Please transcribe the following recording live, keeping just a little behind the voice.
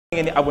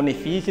ngeen di abonné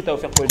fii ci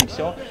Tawfekh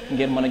Production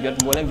ngeen mën a jot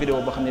mboolem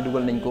vidéo boo xam ne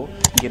dugal nañ ko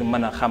ngir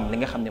mën a xam li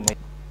nga xam ne mooy.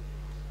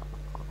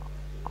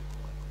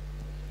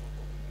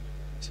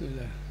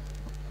 bismillah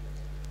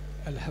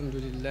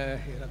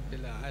alhamdulillahi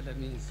rabbil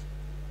alamin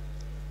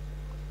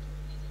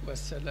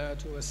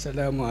wassalaatu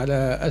wassalaamu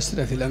ala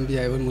ashrafil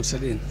anbiyaa wal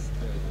mursalin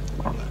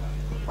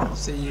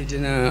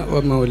sayyidina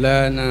wa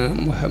mawlana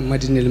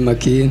muhammadin al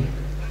makin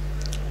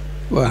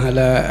wa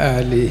ala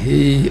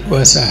alihi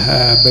wa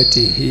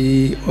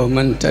sahabatihi wa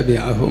man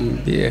tabi'ahum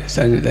bi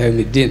ihsan ila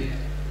yawmi ddin.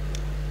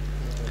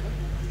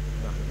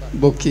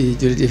 bokki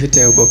jullit yi fi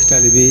teew bokki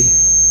taalibe yi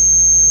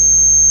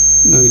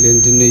noo ngi leen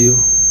di nuyu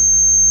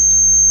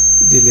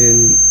di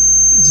leen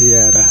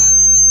ziyaara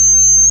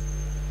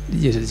di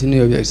jiital ci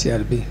nuyoo bi ak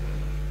ziyaar bi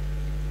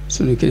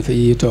sunu kilifa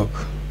yi toog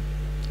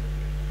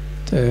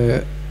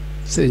te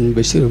Serigne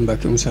Bassirou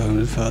Mbacké Moussa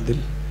Ahmadou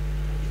Fadil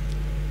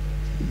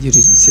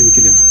jiitu ci seen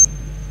kilifa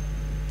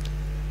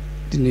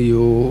di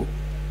nuyu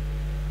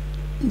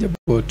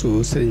njabootu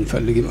Serigne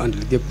Fallou gi mu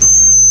àndal gépp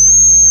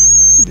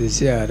di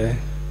ziyaare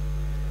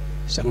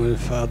Cheikh Ahmadou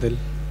Fadil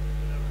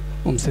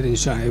moom Serigne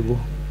Chouaïbou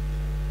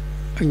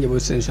ak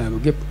njabootu Serigne Chouaïbou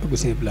gépp ak bu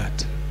Serigne Blaat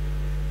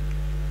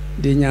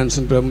di ñaan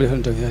suñu borom mu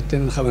defal tawfiq te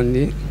xamal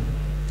ni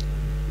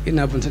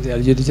ginnaaw bu ñu sant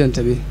yàlla juddi jant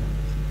bi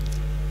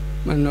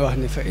mën na wax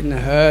ni fa inna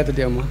haadal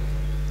yawma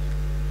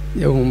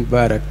yawmun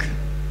mubaarak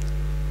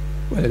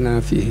wa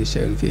lanaa fiihi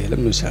shay'un fiihi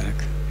lam nusaarak.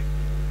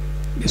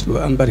 bis boobu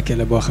am barke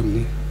la boo xam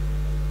ni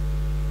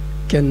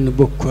kenn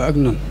bokk ko ak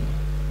noonu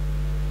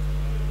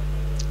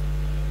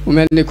mu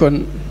mel ni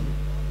kon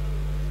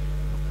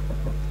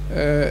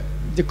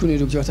jëkku ñuy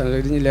dugg ci waxtaan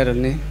rek dañuy leeral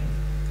ne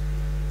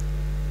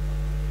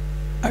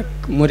ak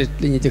murit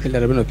li ñuy jëkk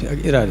leeral ba noppi ak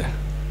iraada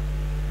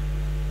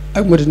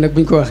ak murit nag bu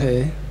ñu ko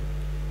waxee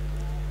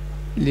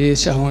li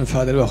Cheikh Ahmadou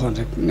Fadel waxoon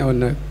rek newoon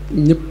na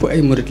ñëpp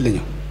ay murit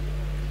lañu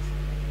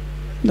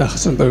ndax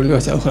sunu borom li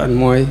wax ci alxuraan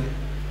mooy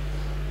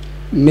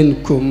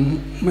minkum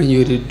man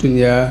yuridu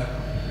dunya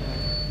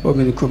wa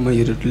minkum man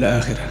yuridu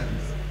l-axira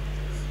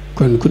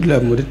kon ku dul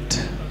ab murit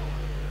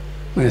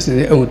ma ne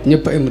ne amut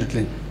ñëpp ay murit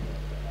lañ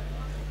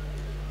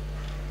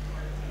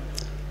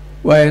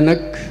waaye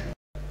nag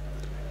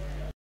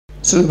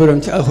sunu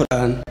borom ci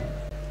alxuraan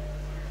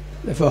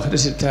dafa wax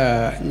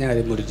résultat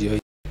ñaari murit yooyu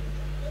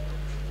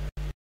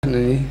wax na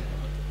ni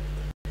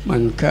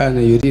man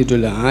kaana yuridu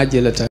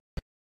l-ajilata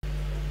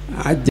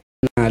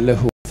ajjalna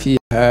lahu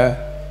fiha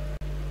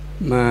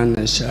ma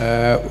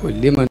nashaa'u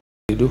liman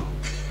nuriidu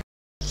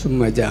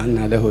summa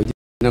ja'alna lahu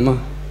jahannama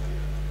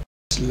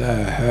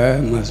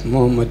yaslaaha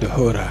mazmuuman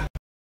madhuura.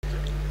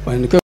 waaye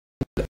ni ko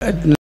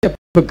àdduna yëpp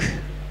bëgg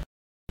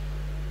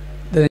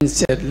danañ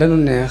seet lanu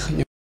neex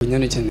ñu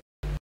ñanu ca ne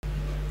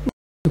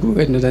ku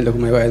bëgg àdduna dañ la ko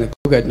may waaye nag ku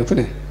bëgg àdduna ku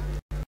ne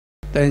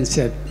danañ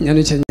seet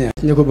ñanu ca neex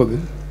ñu ko bëgg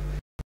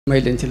may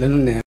leen ci lanu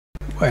neex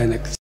waaye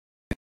nag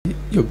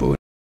yóbbu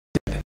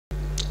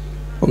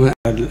wa man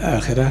araada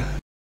al-aaxira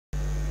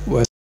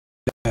wa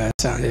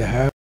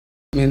sa'yaha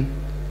min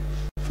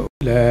fa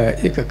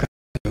ulaa'ika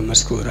kaanu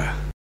maskuura.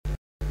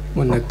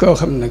 mun nag koo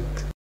xam nag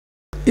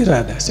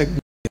iraada sag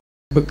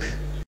bëgg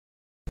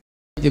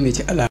jëmee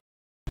ci alaa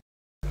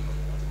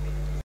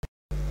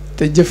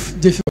te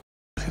jëfi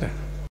aaxira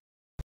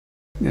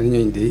nee na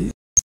ñooñ de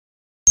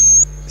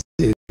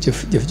seen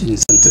jëf ju ñu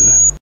sant la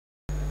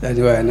daal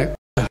di waaye nag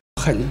tax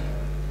xañ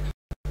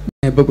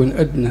mais bëggoon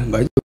àdduna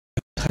mbaa ñu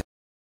xañ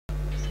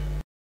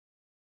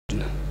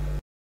àdduna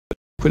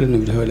ku la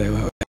num dafa lay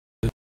wax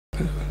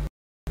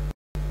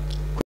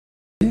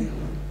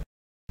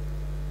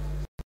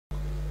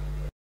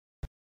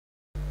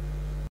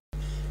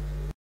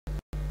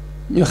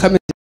ñu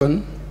xamante kon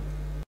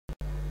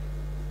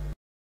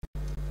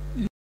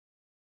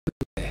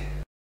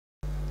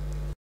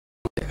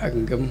ak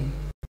ngëm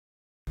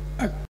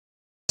ak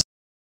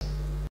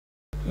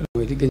loolu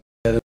mooy li gën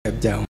yàlla ab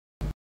jaam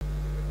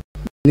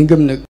ni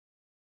ngëm nag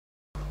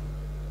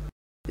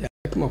yàlla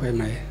rek moo koy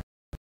maye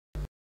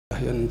ndax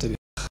yonent bi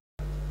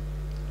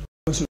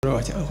ko suñu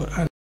wax ci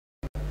alxuraan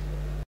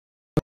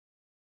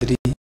di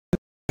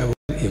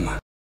iman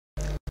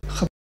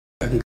xam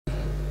ak ngëm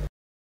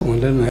moom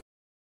lan may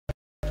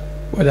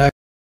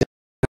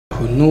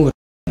walaakinnahu nuurun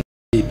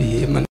yahdi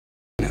bihi man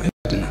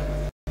ibaadana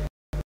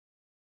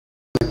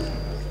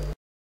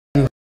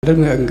lan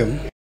mooy ak ngëm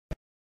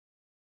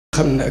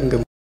xam ne ak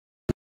ngëm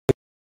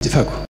ci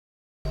fàggu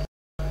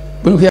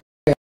bu ñu ko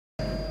yàggee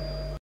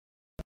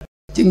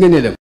ci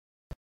ngëneelam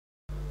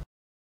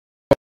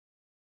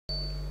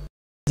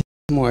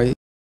mooy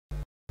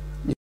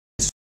ñu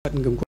suuxat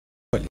ngëm ko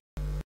xoli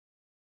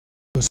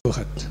ko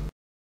suuxat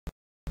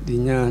di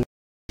ñaan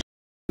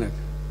nag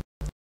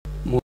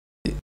mooy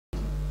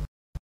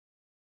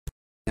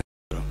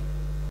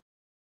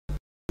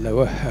la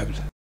wahaab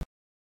la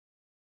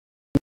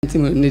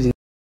nit ñi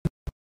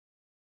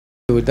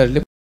dara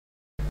lépp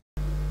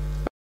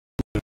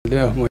li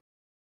may wax mooy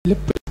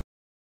lépp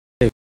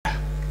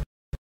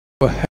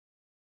wahaab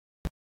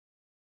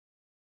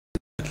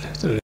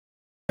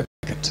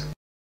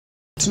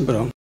suñu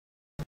borom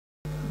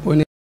boo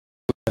nee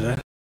dara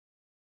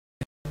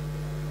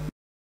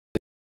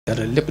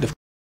dara lépp def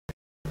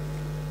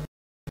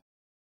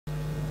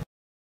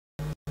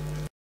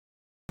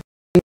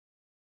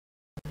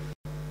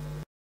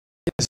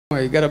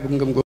mooy garabu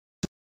ngëm go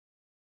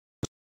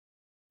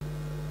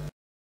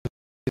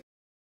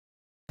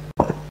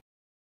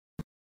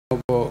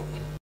boo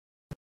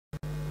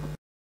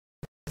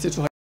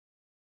surtout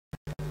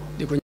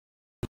di ko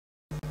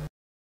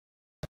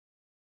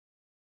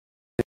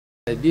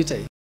bii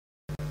tey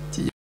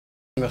ci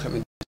nga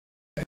xamante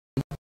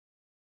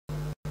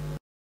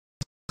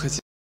xasi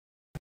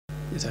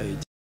saa yu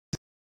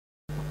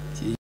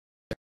ci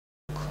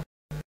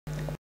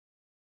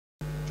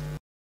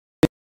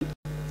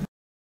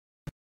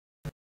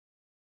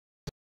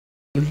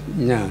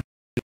ñaar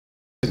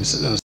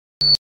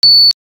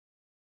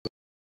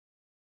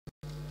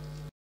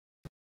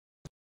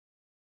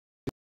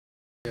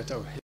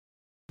tawhid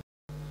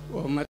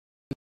wa mat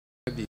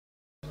bi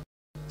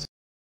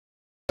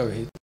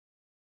tawhid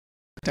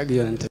tag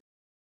yonente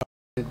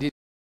di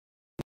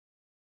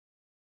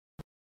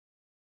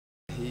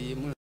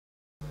mun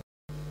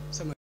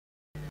sama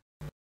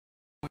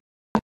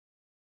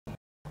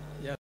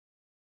ya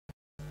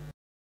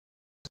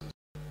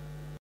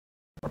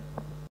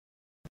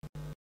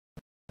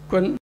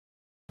kon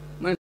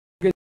man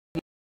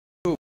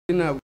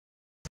ginnaaw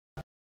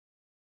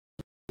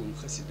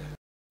xasida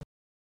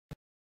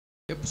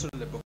yëpp solo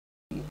la bokk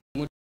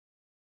mu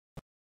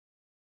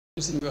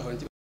suñu waxoon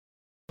ci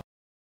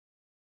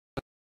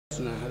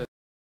suna xala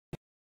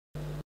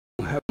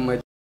muhammad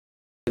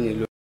ni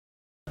lu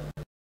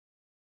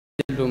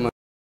ma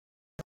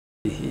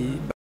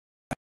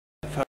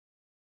fa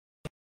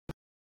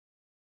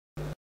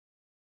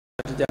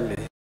jàlle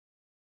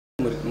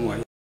murid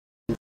mooy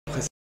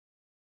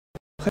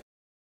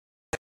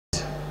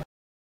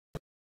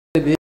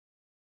bi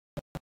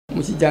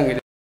mu ci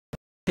jàngale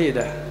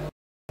xiida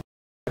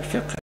ak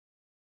fiq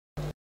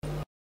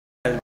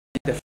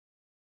def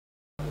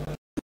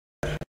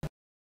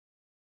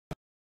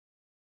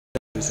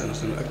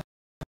sunu ak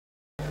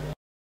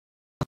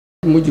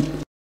mujj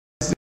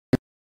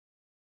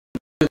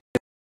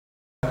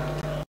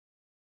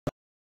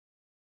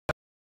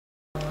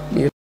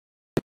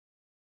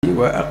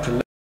wa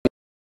aqla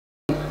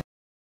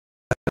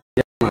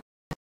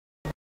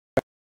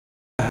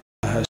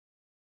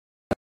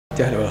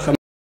jahl wal xam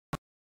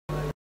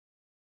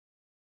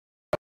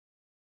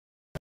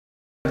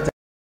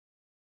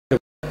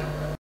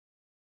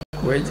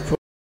way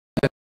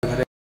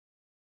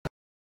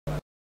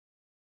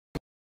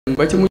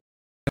ba ci mujj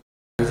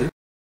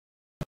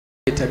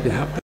tabi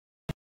xaq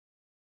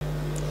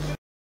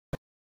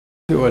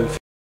wal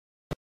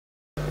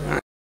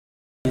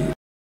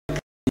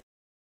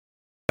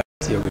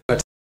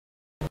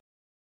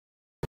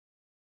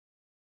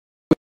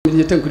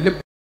ñu tënk lépp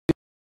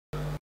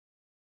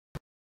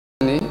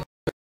ne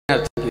ñaar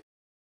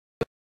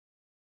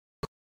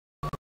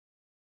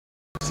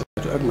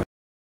ak ma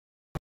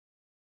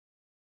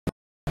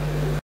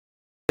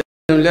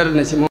leeral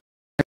na ci moom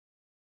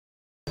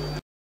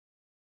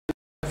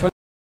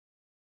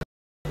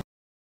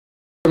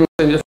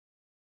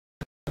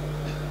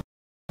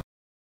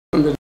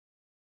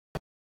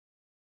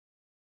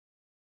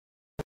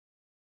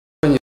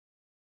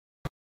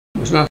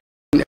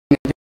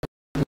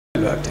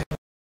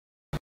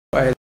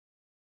waaye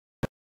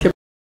képp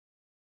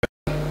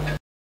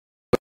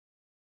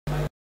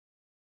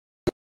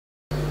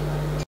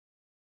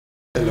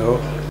loo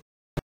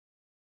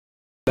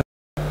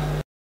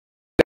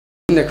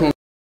nekk moom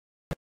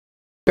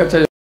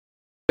kapitale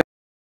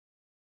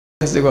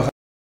xas di ko xam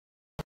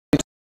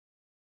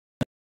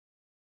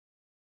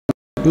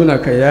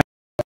dunaka yaa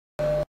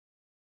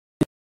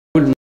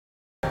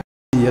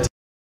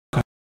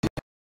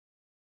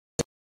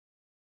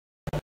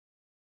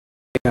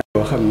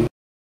boo xam ni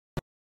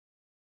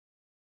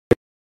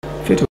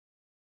féetu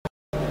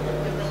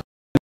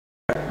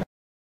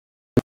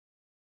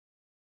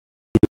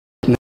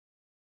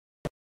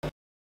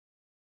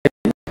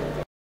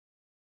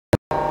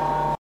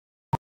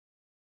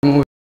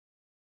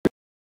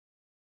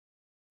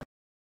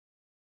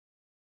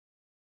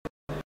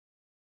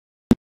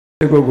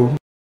googu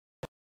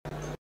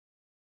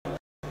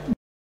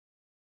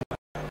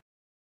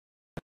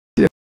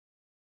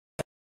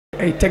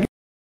ay teg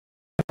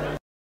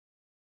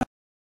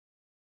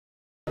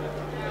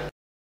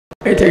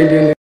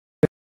leen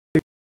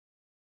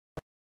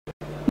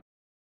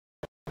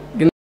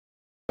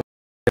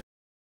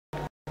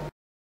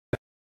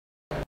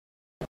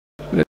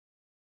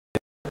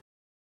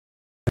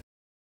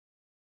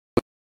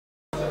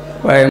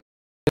waaye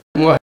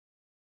mu wax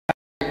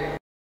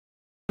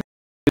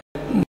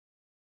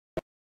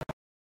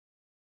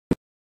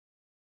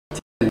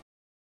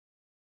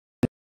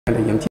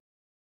ñoom ci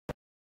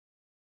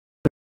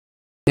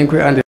ñu ngi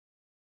koy ànd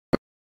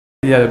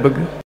yàlla bëgg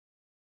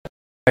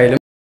waaye la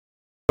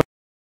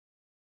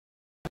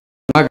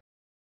mag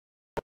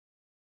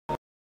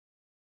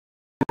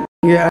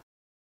ngi ànd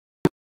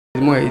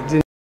mooy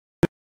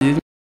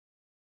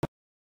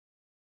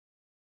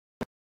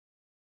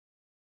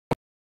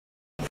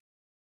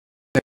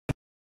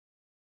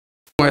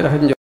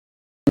rafet njort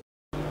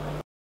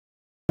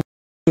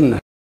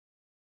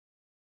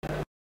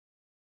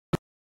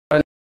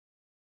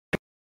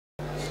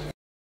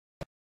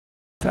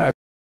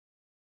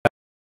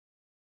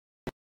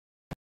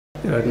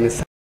rawatina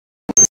sax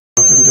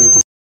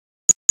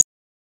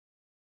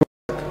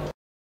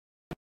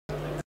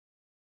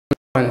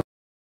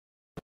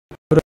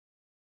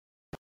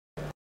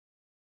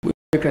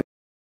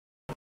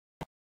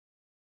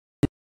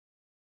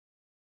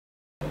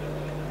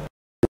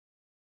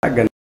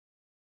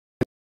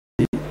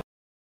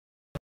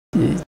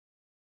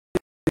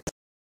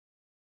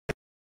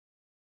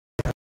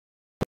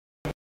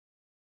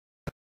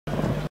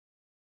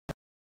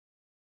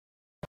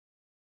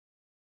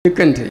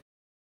jëkkante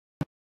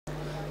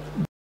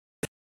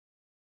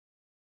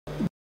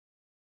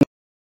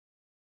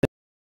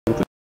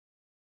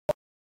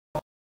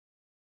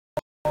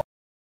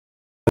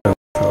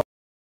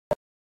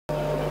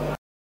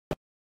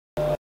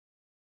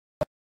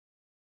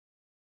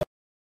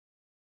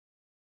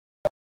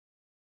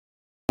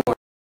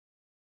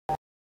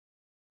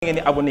ngeen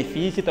di abonné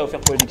fii ci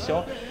Tawfekh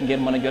Production ngeen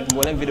mën a jot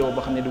mboolem vidéo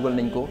boo xam ne dugal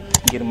nañ ko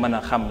ngir mën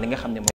a xam li nga xam ne